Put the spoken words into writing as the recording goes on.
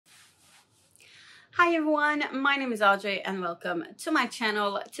Hi everyone, my name is Audrey and welcome to my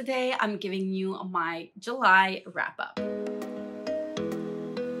channel. Today I'm giving you my July wrap up.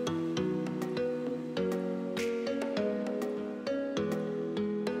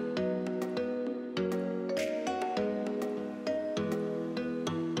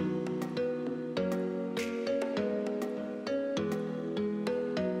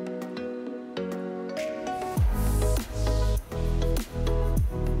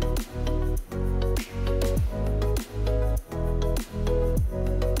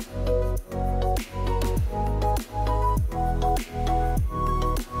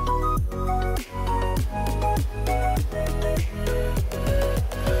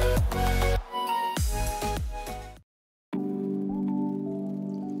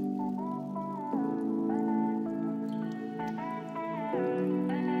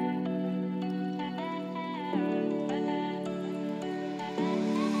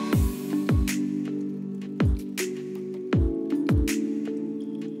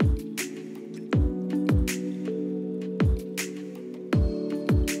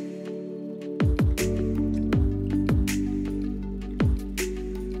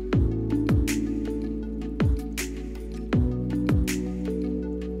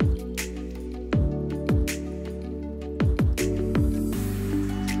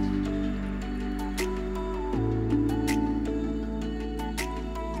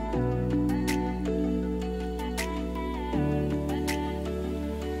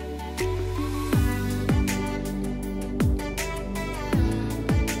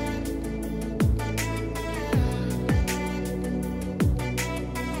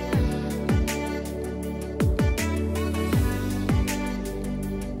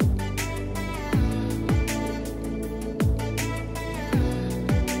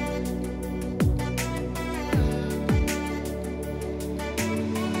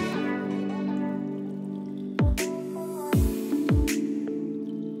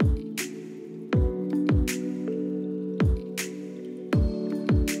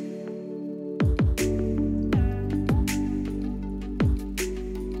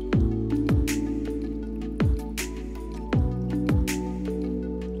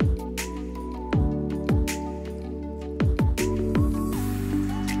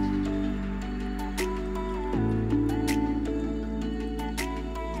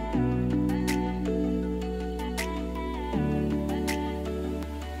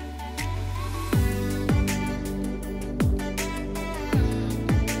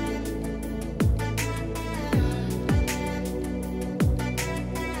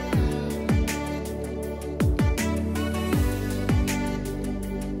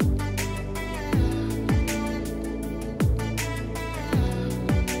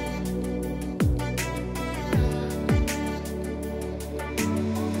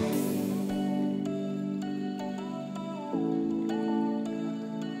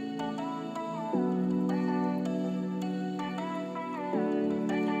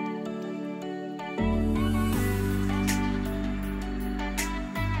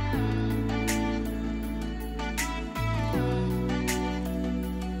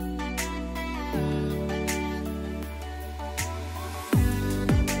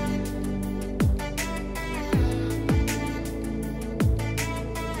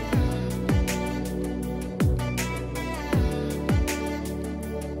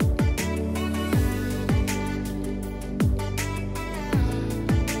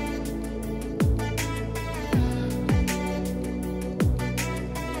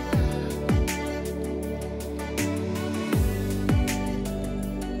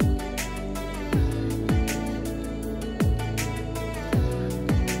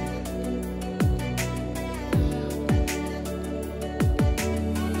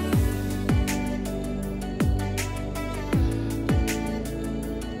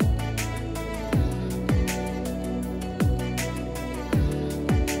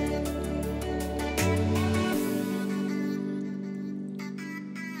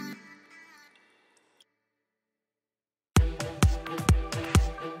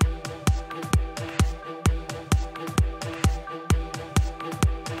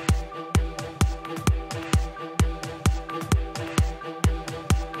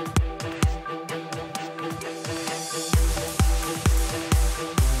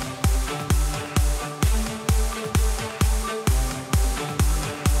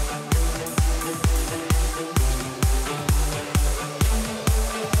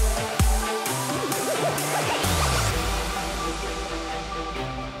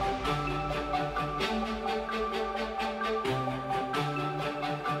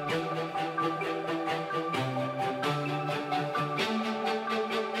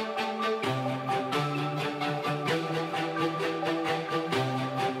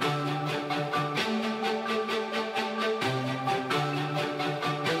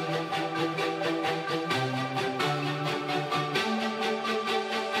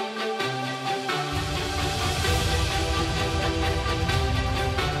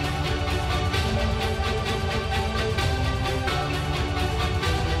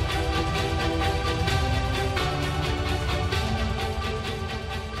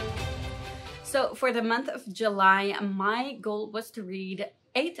 So for the month of July, my goal was to read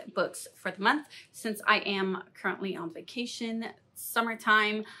 8 books for the month. Since I am currently on vacation,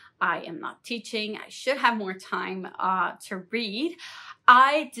 summertime, I am not teaching, I should have more time to read.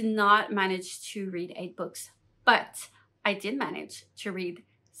 I did not manage to read 8 books, but I did manage to read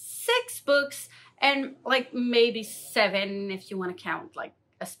 6 books, and like maybe 7 if you want to count like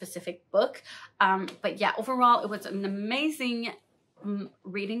a specific book. But yeah, overall it was an amazing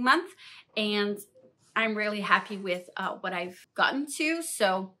reading month, and I'm really happy with what I've gotten to.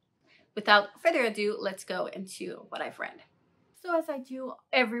 So without further ado, let's go into what I've read. So as I do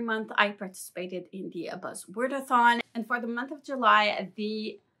every month, I participated in the Buzzwordathon, and for the month of July,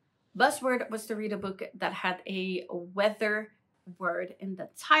 the buzzword was to read a book that had a weather word in the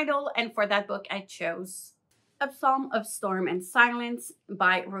title, and for that book I chose A Psalm of Storm and Silence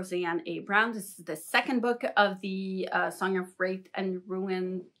by Roseanne A. Brown. This is the second book of the Song of Wrath and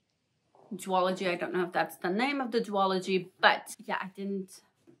Ruin duology. I don't know if that's the name of the duology, but yeah, I didn't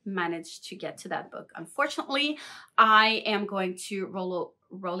manage to get to that book. Unfortunately, I am going to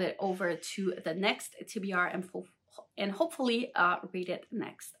roll it over to the next TBR and hopefully read it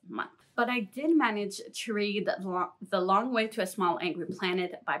next month. But I did manage to read The Long Way to a Small Angry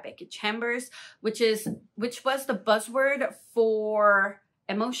Planet by Becky Chambers, which was the buzzword for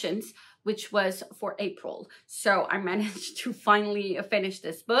emotions, which was for April. So I managed to finally finish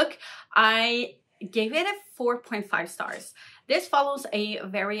this book. I gave it a 4.5 stars. This follows a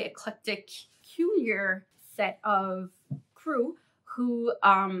very eclectic, peculiar set of crew who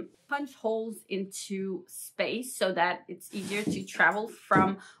punch holes into space so that it's easier to travel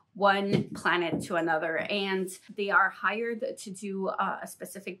from one planet to another, and they are hired to do a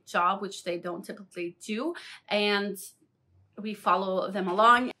specific job which they don't typically do, and we follow them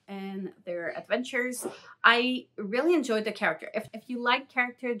along in their adventures. I really enjoyed the character. If you like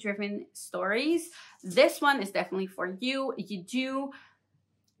character-driven stories, this one is definitely for you. You do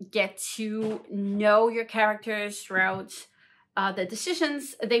get to know your characters throughout the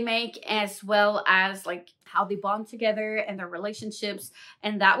decisions they make, as well as like how they bond together and their relationships,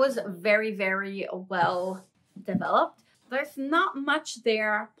 and that was very, very well developed. There's not much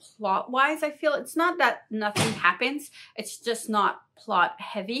there plot-wise. I feel it's not that nothing happens, it's just not plot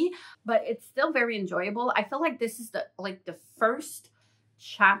heavy, but it's still very enjoyable. I feel like this is the first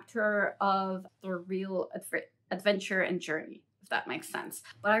chapter of the real adventure and journey, if that makes sense.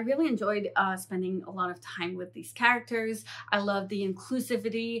 But I really enjoyed spending a lot of time with these characters. I love the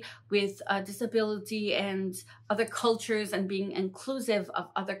inclusivity with disability and other cultures, and being inclusive of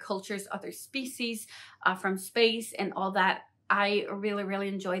other cultures, other species from space and all that. I really, really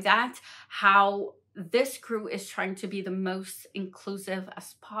enjoy that. How this crew is trying to be the most inclusive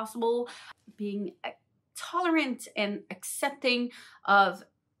as possible, being tolerant and accepting of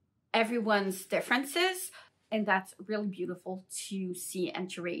everyone's differences. And that's really beautiful to see and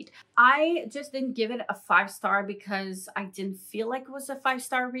to read. I just didn't give it a 5-star because I didn't feel like it was a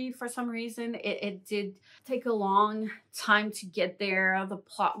 5-star read for some reason. It did take a long time to get there. The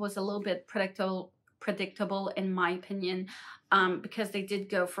plot was a little bit predictable in my opinion, because they did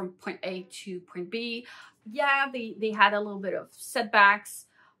go from point A to point B. Yeah, they had a little bit of setbacks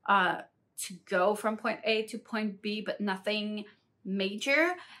to go from point A to point B, but nothing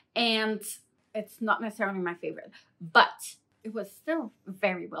major. And it's not necessarily my favorite, but it was still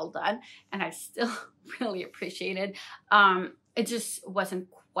very well done, and I still really appreciate it. It just wasn't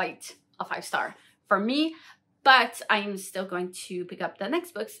quite a 5-star for me, but I'm still going to pick up the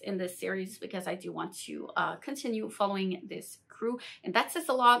next books in this series because I do want to continue following this crew, and that says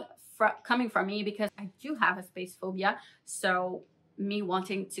a lot coming from me because I do have a space phobia. So me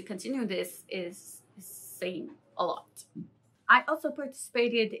wanting to continue this is saying a lot. I also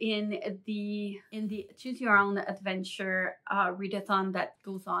participated in the Choose Your Own Adventure readathon that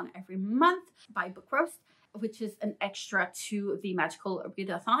goes on every month by Book Roast, which is an extra to the magical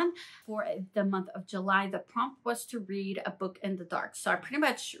readathon. For the month of July, the prompt was to read a book in the dark. So I pretty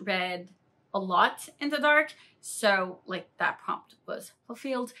much read a lot in the dark. So like that prompt was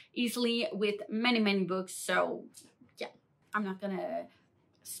fulfilled easily with many, many books. So yeah, I'm not gonna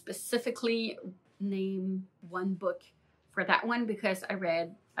specifically name one book for that one because I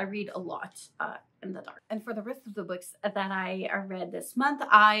read a lot in the dark. And for the rest of the books that I read this month,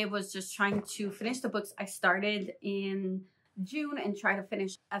 I was just trying to finish the books I started in June and try to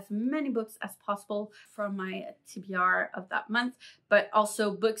finish as many books as possible from my TBR of that month, but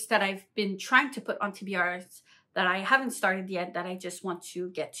also books that I've been trying to put on TBRs that I haven't started yet that I just want to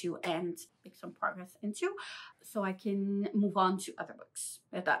get to and make some progress into so I can move on to other books,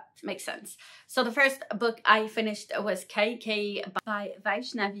 if that makes sense. So the first book I finished was KK by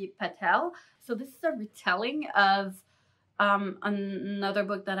Vaishnavi Patel. So this is a retelling of another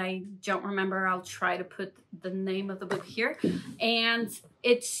book that I don't remember. I'll try to put the name of the book here. And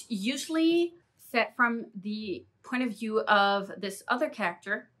it's usually set from the point of view of this other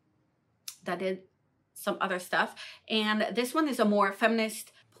character that did some other stuff. And this one is a more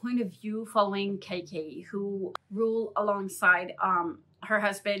feminist point of view following KK, who rule alongside her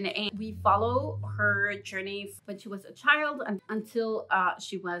husband, and we follow her journey when she was a child until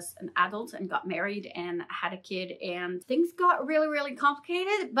she was an adult and got married and had a kid, and things got really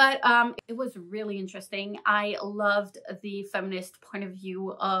complicated, but it was really interesting. I loved the feminist point of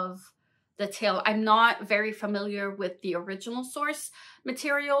view of the tale. I'm not very familiar with the original source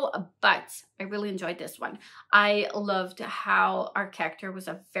material, but I really enjoyed this one. I loved how our character was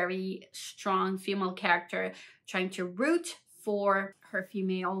a very strong female character trying to root for her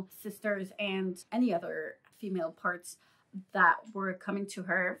female sisters and any other female parts that were coming to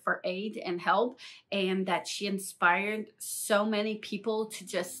her for aid and help, and that she inspired so many people to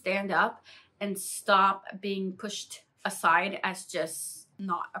just stand up and stop being pushed aside as just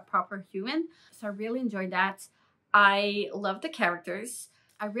not a proper human. So I really enjoyed that. I love the characters.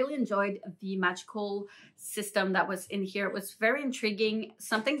 I really enjoyed the magical system that was in here. It was very intriguing,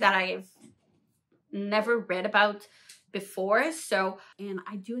 something that I've never read about before, and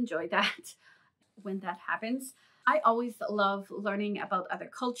I do enjoy that when that happens. I always love learning about other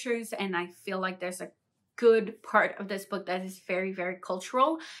cultures, and I feel like there's a good part of this book that is very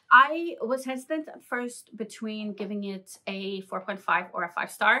cultural. I was hesitant at first between giving it a 4.5 or a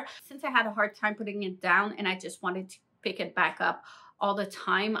 5-star. Since I had a hard time putting it down and I just wanted to pick it back up all the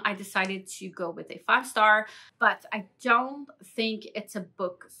time, I decided to go with a 5-star, but I don't think it's a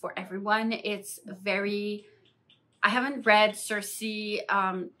book for everyone. It's very... I haven't read Circe.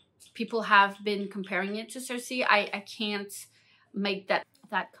 People have been comparing it to Circe. I can't make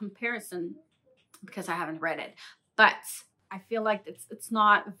that comparison because I haven't read it. But I feel like it's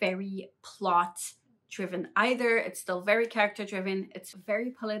not very plot driven either. It's still very character driven. It's very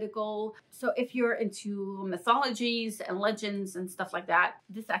political. So if you're into mythologies and legends and stuff like that,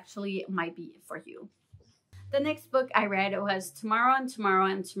 this actually might be for you. The next book I read was Tomorrow and Tomorrow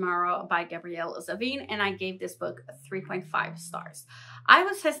and Tomorrow by Gabrielle Zavine, and I gave this book 3.5 stars. I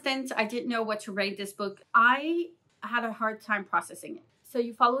was hesitant. I didn't know what to rate this book. I had a hard time processing it. So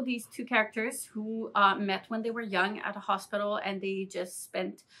you follow these two characters who met when they were young at a hospital, and they just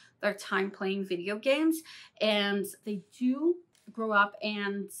spent their time playing video games, and they do grow up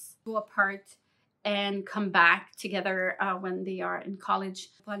and go apart and come back together when they are in college.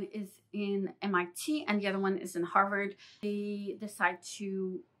 One is in MIT and the other one is in Harvard. They decide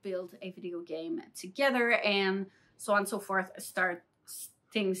to build a video game together, and so on and so forth.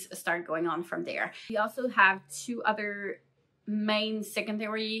 Things start going on from there. We also have two other main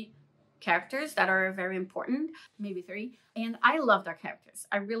secondary characters that are very important, maybe three, and I love their characters.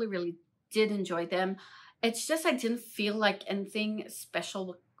 I really did enjoy them. It's just I didn't feel like anything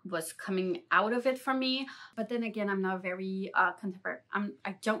special was coming out of it for me. But then again, I'm not very contemporary.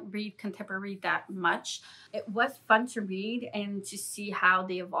 I don't read contemporary that much. It was fun to read and to see how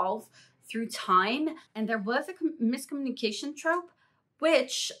they evolve through time. And there was a miscommunication trope,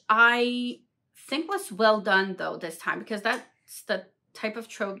 which I think was well done though this time, because that's the type of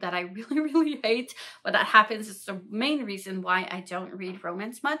trope that I really hate. When that happens, it's the main reason why I don't read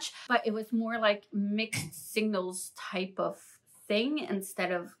romance much. But it was more like mixed signals type of thing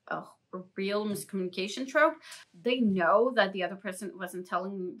instead of a real miscommunication trope. They know that the other person wasn't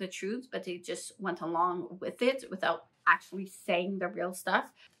telling the truth, but they just went along with it without actually saying the real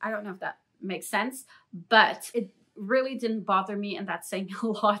stuff. I don't know if that makes sense, but it really didn't bother me, and that's saying a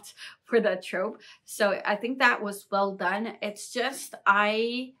lot for that trope. So I think that was well done. It's just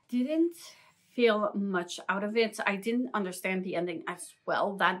I didn't feel much out of it. I didn't understand the ending as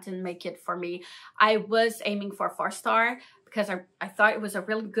well. That didn't make it for me. I was aiming for a 4-star because I thought it was a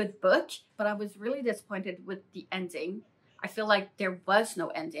really good book, but I was really disappointed with the ending. I feel like there was no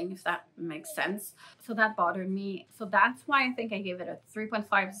ending, if that makes sense. So that bothered me. So that's why I think I gave it a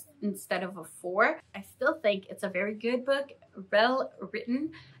 3.5 instead of a 4. I still think it's a very good book, well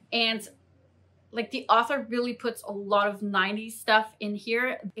written, and like the author really puts a lot of 90s stuff in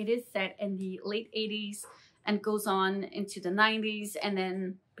here. It is set in the late 80s and goes on into the 90s, and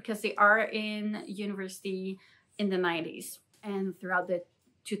then because they are in university in the 90s and throughout the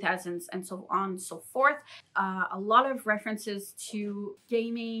 2000s and so on and so forth. A lot of references to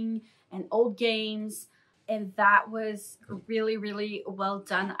gaming and old games and that was really, really well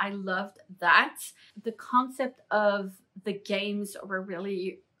done. I loved that. The concept of the games were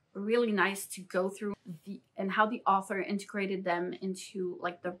really, really nice to go through, and how the author integrated them into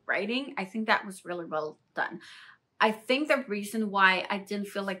like the writing. I think that was really well done. I think the reason why I didn't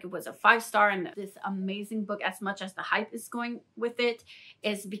feel like it was a 5-star and this amazing book as much as the hype is going with it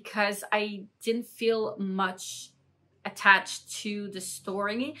is because I didn't feel much attached to the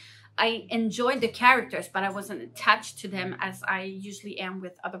story. I enjoyed the characters, but I wasn't attached to them as I usually am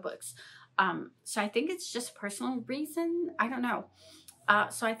with other books. So I think it's just a personal reason. I don't know.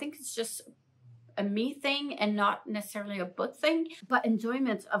 So I think it's just a me thing and not necessarily a book thing, but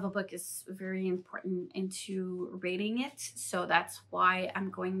enjoyment of a book is very important into rating it. So that's why I'm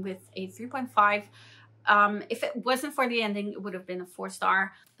going with a 3.5. If it wasn't for the ending, it would have been a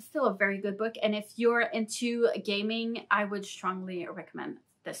 4-star. Still a very good book. And if you're into gaming, I would strongly recommend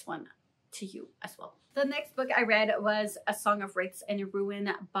this one to you as well. The next book I read was A Song of Wraiths and Ruin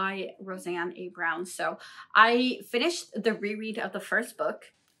by Roseanne A. Brown. So I finished the reread of the first book.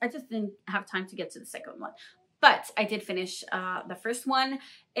 I just didn't have time to get to the second one. But I did finish the first one.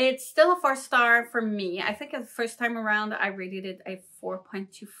 It's still a 4-star for me. I think the first time around, I rated it a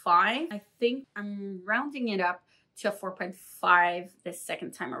 4.25. I think I'm rounding it up to a 4.5 this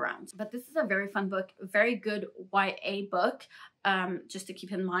second time around. But this is a very fun book, very good YA book. Just to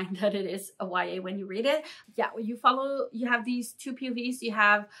keep in mind that it is a YA when you read it. Yeah, you have these two POVs. You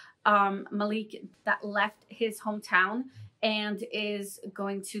have Malik that left his hometown and is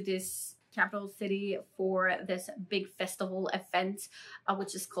going to this capital city for this big festival event,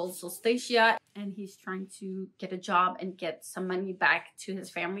 which is called Solstacia. And he's trying to get a job and get some money back to his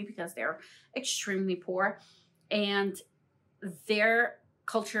family because they're extremely poor. And their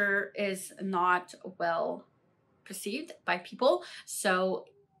culture is not well perceived by people. So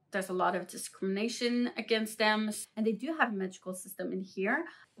there's a lot of discrimination against them. And they do have a magical system in here,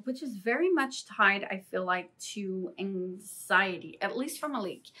 which is very much tied, I feel like, to anxiety, at least for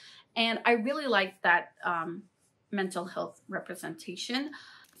Malik. And I really like that mental health representation.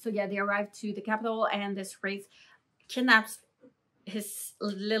 So yeah, they arrive to the capital and this wraith kidnaps his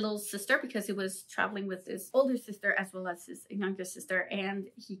little sister because he was traveling with his older sister as well as his younger sister. And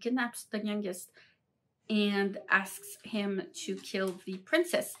he kidnaps the youngest and asks him to kill the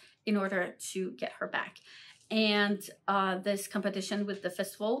princess in order to get her back. And this competition with the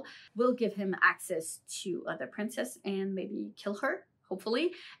festival will give him access to the princess and maybe kill her,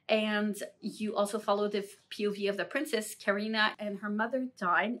 hopefully. And you also follow the POV of the princess, Karina, and her mother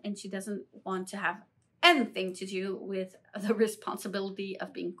died and she doesn't want to have anything to do with the responsibility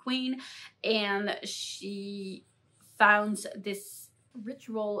of being queen. And she founds this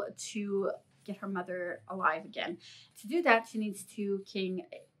ritual to get her mother alive again. To do that, she needs to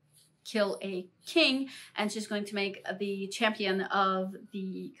kill a king, and she's going to make the champion of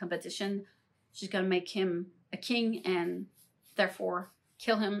the competition. She's going to make him a king and therefore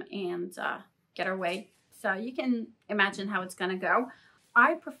kill him and get her way. So you can imagine how it's going to go.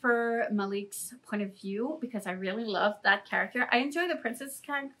 I prefer Malik's point of view because I really love that character. I enjoy the princess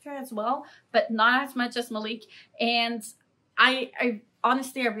character as well, but not as much as Malik. And I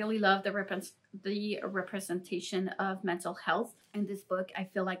honestly, I really love the representation of mental health in this book. I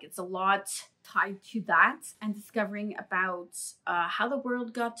feel like it's a lot tied to that and discovering about how the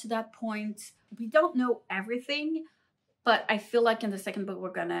world got to that point. We don't know everything, but I feel like in the second book,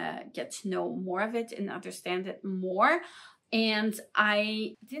 we're gonna get to know more of it and understand it more. And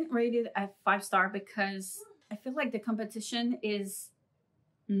I didn't rate it a 5-star because I feel like the competition is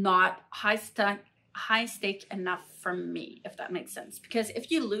not high stake enough for me, if that makes sense. Because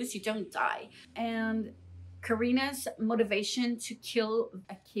if you lose, you don't die. And Karina's motivation to kill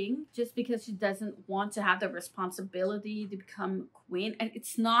a king just because she doesn't want to have the responsibility to become queen, and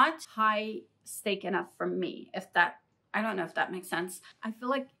it's not high stake enough for me, I don't know if that makes sense. I feel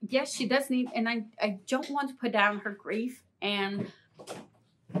like, yes, she does need, and I don't want to put down her grief and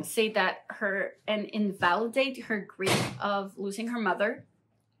say that and invalidate her grief of losing her mother.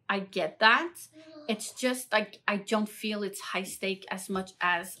 I get that. It's just like, I don't feel it's high stake as much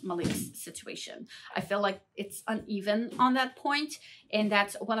as Malik's situation. I feel like it's uneven on that point. And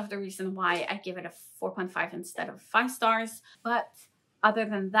that's one of the reasons why I give it a 4.5 instead of 5 stars. But other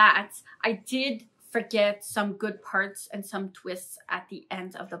than that, I did forget some good parts and some twists at the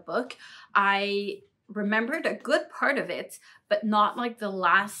end of the book. I remembered a good part of it, but not like the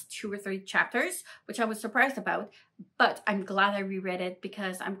last 2 or 3 chapters, which I was surprised about. But I'm glad I reread it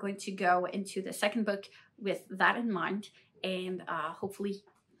because I'm going to go into the second book with that in mind. And hopefully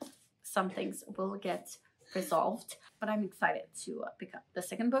some things will get resolved. But I'm excited to pick up the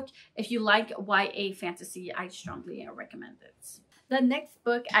second book. If you like YA fantasy, I strongly recommend it. The next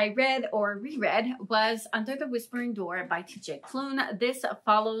book I read or reread was Under the Whispering Door by T.J. Klune. This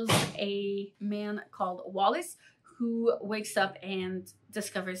follows a man called Wallace who wakes up and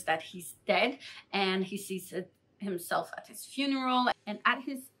discovers that he's dead, and he sees himself at his funeral. And at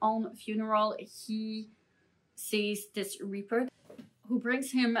his own funeral, he sees this Reaper who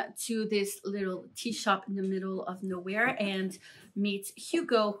brings him to this little tea shop in the middle of nowhere and meets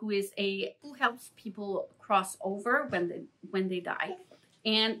Hugo, who helps people cross over when they die.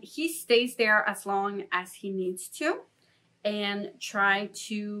 And he stays there as long as he needs to and try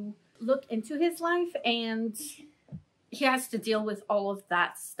to look into his life, and he has to deal with all of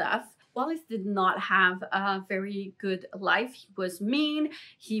that stuff. Wallace did not have a very good life. He was mean,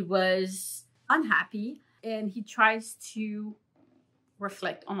 he was unhappy, and he tries to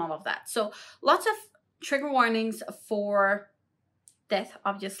reflect on all of that. So lots of trigger warnings for death,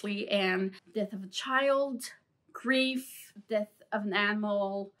 obviously, and death of a child, grief, death of an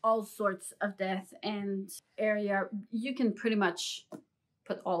animal, all sorts of death and area. You can pretty much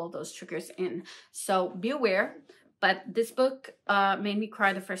put all of those triggers in. So be aware. But this book made me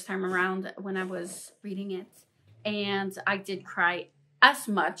cry the first time around when I was reading it. And I did cry as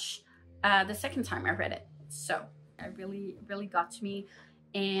much the second time I read it. So it really got to me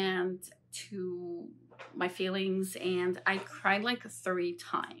and to my feelings, and I cried like 3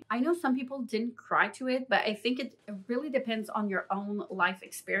 times. I know some people didn't cry to it, but I think it really depends on your own life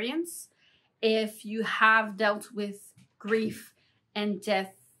experience. If you have dealt with grief and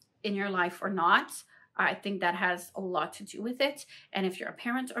death in your life or not, I think that has a lot to do with it. And if you're a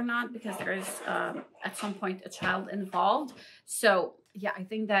parent or not, because there is at some point a child involved. So yeah, I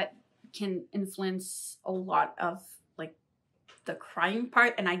think that can influence a lot of like the crying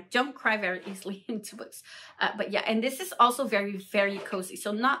part. And I don't cry very easily into books. But yeah, and this is also very, very cozy.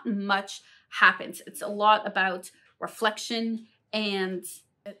 So not much happens. It's a lot about reflection, and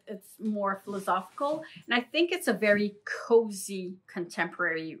it's more philosophical. And I think it's a very cozy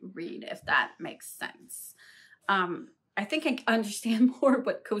contemporary read, if that makes sense. I think I understand more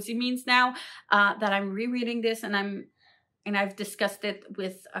what cozy means now that I'm rereading this, and I've discussed it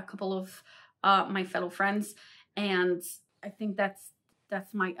with a couple of my fellow friends, and I think that's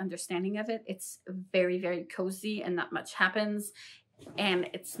my understanding of it. It's very, very cozy and not much happens. And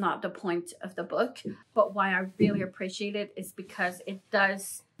it's not the point of the book. But why I really appreciate it is because it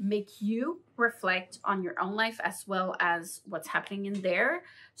does make you reflect on your own life as well as what's happening in there.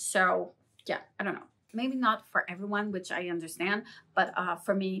 So yeah, I don't know. Maybe not for everyone, which I understand. But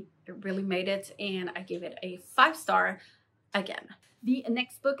for me, it really made it. And I gave it a 5-star again. The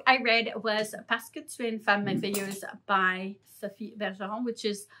next book I read was Parce que tu es une femme merveilleuse by Sophie Bergeron, which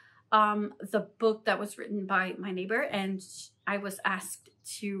is the book that was written by my neighbor, and I was asked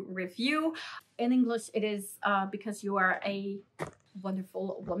to review. In English, it is Because You Are a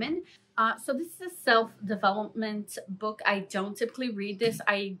Wonderful Woman. So this is a self-development book. I don't typically read this.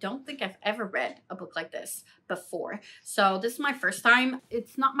 I don't think I've ever read a book like this before. So this is my first time.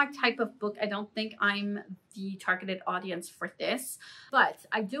 It's not my type of book. I don't think I'm the targeted audience for this. But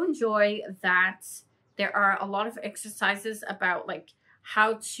I do enjoy that there are a lot of exercises about like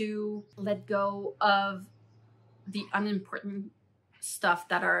how to let go of the unimportant stuff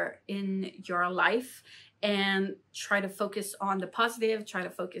that are in your life and try to focus on the positive, try to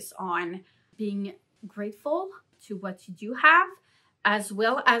focus on being grateful to what you do have, as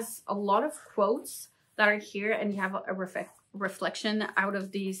well as a lot of quotes that are here, and you have a reflection out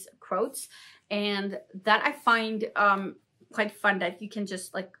of these quotes. And that I find quite fun, that you can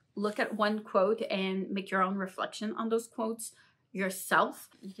just like look at one quote and make your own reflection on those quotes yourself.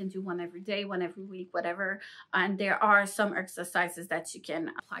 You can do one every day, one every week, whatever. And there are some exercises that you can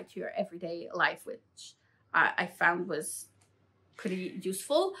apply to your everyday life, which I found was pretty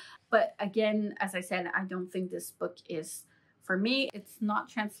useful. But again, as I said, I don't think this book is for me. It's not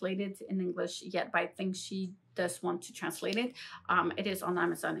translated in English yet, but I think she does want to translate it. It is on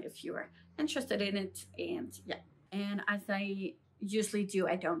Amazon if you're interested in it. And yeah, and as I usually do,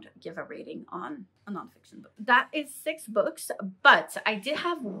 I don't give a rating on a nonfiction book. That is 6 books, but I did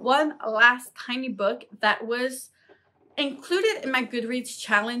have one last tiny book that was included in my Goodreads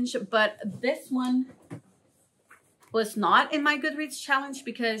challenge, but this one was not in my Goodreads challenge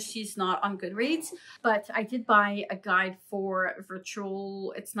because she's not on Goodreads. But I did buy a guide for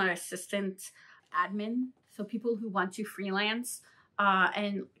virtual, it's not assistant, admin. So people who want to freelance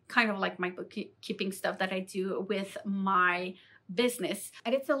and kind of like my bookkeeping stuff that I do with my business.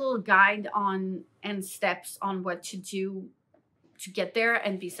 And it's a little guide on and steps on what to do to get there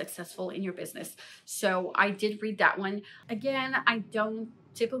and be successful in your business. So I did read that one. Again, I don't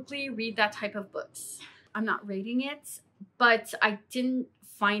typically read that type of books. I'm not rating it, but I didn't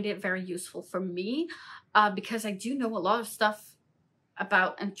find it very useful for me because I do know a lot of stuff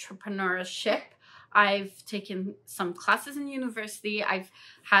about entrepreneurship. I've taken some classes in university. I've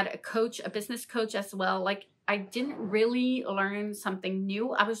had a coach, a business coach as well. Like, I didn't really learn something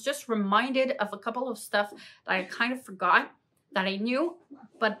new. I was just reminded of a couple of stuff that I kind of forgot that I knew,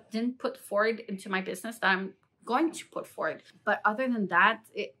 but didn't put forward into my business that I'm going to put forward. But other than that,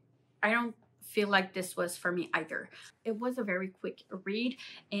 I don't feel like this was for me either. It was a very quick read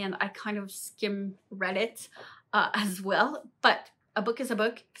and I kind of skim read it as well, but a book is a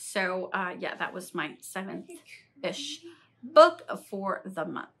book. So yeah, that was my 7th-ish book for the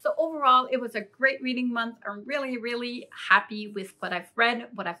month. So overall, it was a great reading month. I'm really, really happy with what I've read,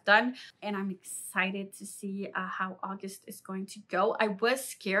 what I've done, and I'm excited to see how August is going to go. I was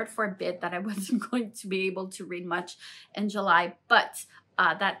scared for a bit that I wasn't going to be able to read much in July, but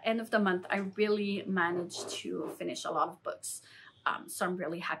that end of the month, I really managed to finish a lot of books. So I'm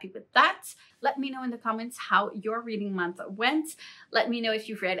really happy with that. Let me know in the comments how your reading month went. Let me know if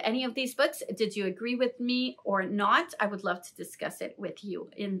you've read any of these books. Did you agree with me or not? I would love to discuss it with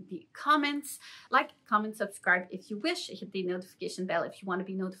you in the comments. Like, comment, subscribe if you wish. Hit the notification bell if you want to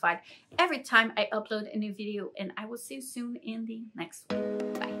be notified every time I upload a new video. And I will see you soon in the next one.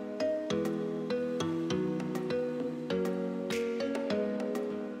 Bye.